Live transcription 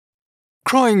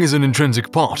Crying is an intrinsic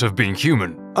part of being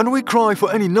human, and we cry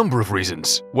for any number of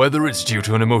reasons, whether it's due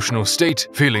to an emotional state,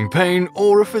 feeling pain,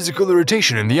 or a physical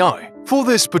irritation in the eye. For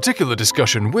this particular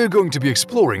discussion, we're going to be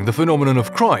exploring the phenomenon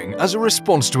of crying as a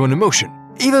response to an emotion.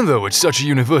 Even though it's such a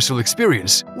universal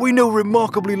experience, we know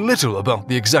remarkably little about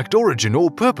the exact origin or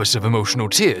purpose of emotional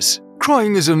tears.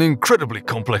 Crying is an incredibly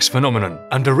complex phenomenon,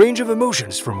 and a range of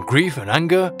emotions from grief and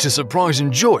anger to surprise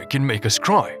and joy can make us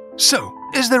cry. So,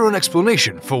 is there an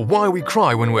explanation for why we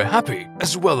cry when we're happy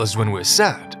as well as when we're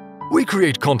sad? We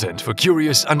create content for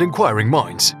curious and inquiring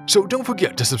minds, so don't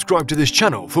forget to subscribe to this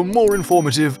channel for more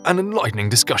informative and enlightening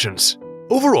discussions.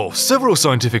 Overall, several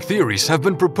scientific theories have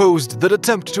been proposed that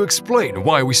attempt to explain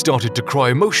why we started to cry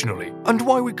emotionally and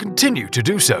why we continue to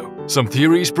do so. Some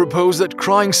theories propose that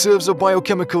crying serves a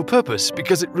biochemical purpose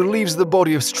because it relieves the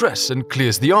body of stress and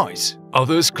clears the eyes.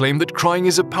 Others claim that crying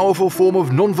is a powerful form of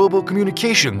nonverbal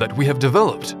communication that we have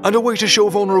developed and a way to show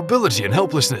vulnerability and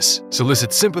helplessness,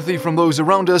 solicit sympathy from those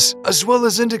around us, as well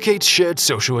as indicate shared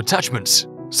social attachments.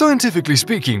 Scientifically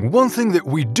speaking, one thing that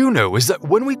we do know is that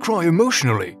when we cry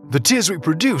emotionally, the tears we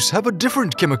produce have a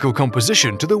different chemical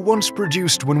composition to the ones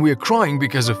produced when we are crying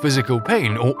because of physical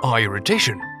pain or eye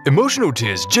irritation. Emotional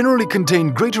tears generally contain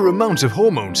greater amounts of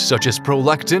hormones such as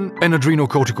prolactin and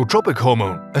adrenocorticotropic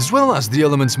hormone, as well as the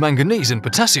elements manganese and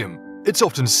potassium. It's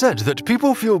often said that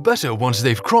people feel better once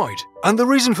they've cried, and the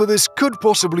reason for this could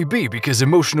possibly be because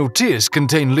emotional tears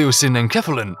contain leucine and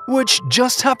enkephalin, which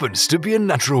just happens to be a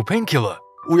natural painkiller.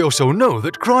 We also know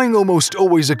that crying almost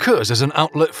always occurs as an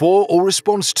outlet for or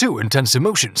response to intense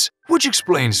emotions, which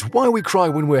explains why we cry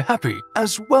when we're happy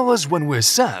as well as when we're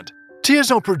sad.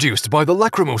 Tears are produced by the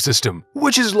lacrimal system,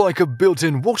 which is like a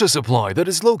built-in water supply that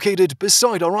is located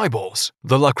beside our eyeballs.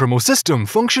 The lacrimal system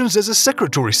functions as a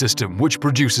secretory system which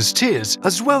produces tears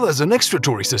as well as an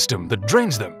excretory system that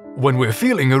drains them. When we're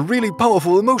feeling a really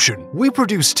powerful emotion, we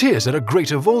produce tears at a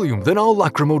greater volume than our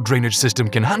lacrimal drainage system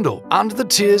can handle, and the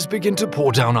tears begin to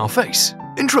pour down our face.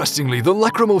 Interestingly, the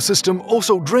lacrimal system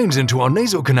also drains into our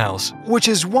nasal canals, which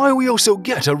is why we also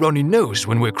get a runny nose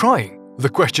when we're crying. The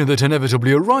question that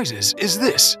inevitably arises is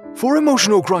this: for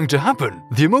emotional crying to happen,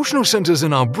 the emotional centers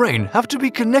in our brain have to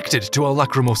be connected to our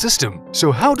lacrimal system.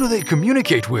 So how do they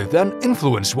communicate with and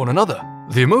influence one another?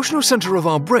 The emotional center of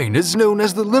our brain is known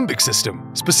as the limbic system,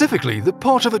 specifically the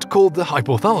part of it called the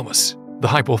hypothalamus. The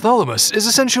hypothalamus is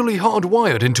essentially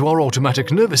hardwired into our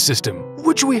automatic nervous system,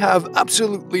 which we have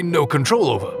absolutely no control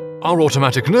over. Our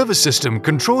automatic nervous system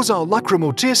controls our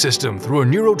lacrimal tear system through a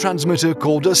neurotransmitter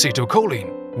called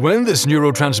acetylcholine. When this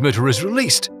neurotransmitter is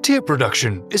released, tear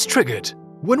production is triggered.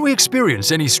 When we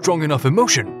experience any strong enough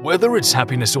emotion, whether it's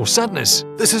happiness or sadness,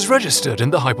 this is registered in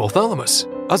the hypothalamus.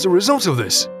 As a result of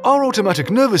this, our automatic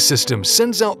nervous system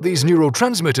sends out these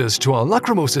neurotransmitters to our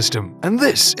lacrimal system, and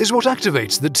this is what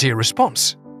activates the tear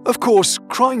response. Of course,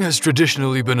 crying has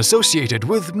traditionally been associated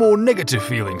with more negative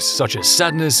feelings such as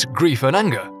sadness, grief, and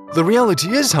anger. The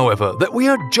reality is, however, that we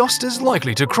are just as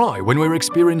likely to cry when we're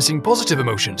experiencing positive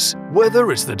emotions,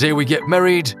 whether it's the day we get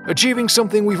married, achieving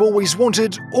something we've always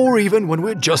wanted, or even when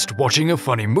we're just watching a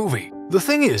funny movie. The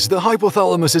thing is, the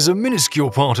hypothalamus is a minuscule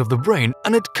part of the brain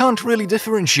and it can't really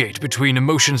differentiate between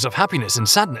emotions of happiness and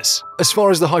sadness. As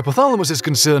far as the hypothalamus is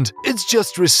concerned, it's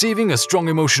just receiving a strong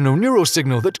emotional neural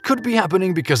signal that could be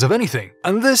happening because of anything,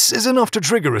 and this is enough to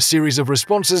trigger a series of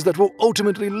responses that will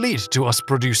ultimately lead to us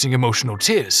producing emotional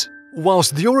tears.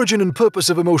 Whilst the origin and purpose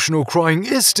of emotional crying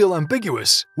is still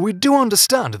ambiguous, we do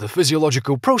understand the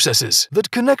physiological processes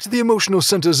that connect the emotional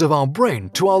centers of our brain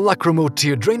to our lacrimal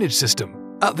tear drainage system.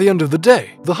 At the end of the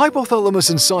day, the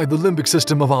hypothalamus inside the limbic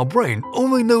system of our brain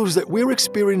only knows that we're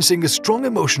experiencing a strong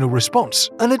emotional response,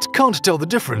 and it can't tell the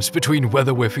difference between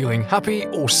whether we're feeling happy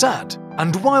or sad.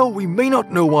 And while we may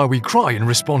not know why we cry in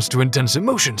response to intense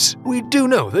emotions, we do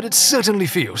know that it certainly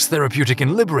feels therapeutic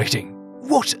and liberating,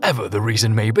 whatever the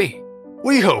reason may be.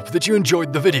 We hope that you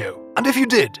enjoyed the video, and if you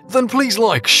did, then please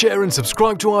like, share, and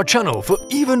subscribe to our channel for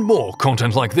even more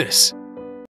content like this.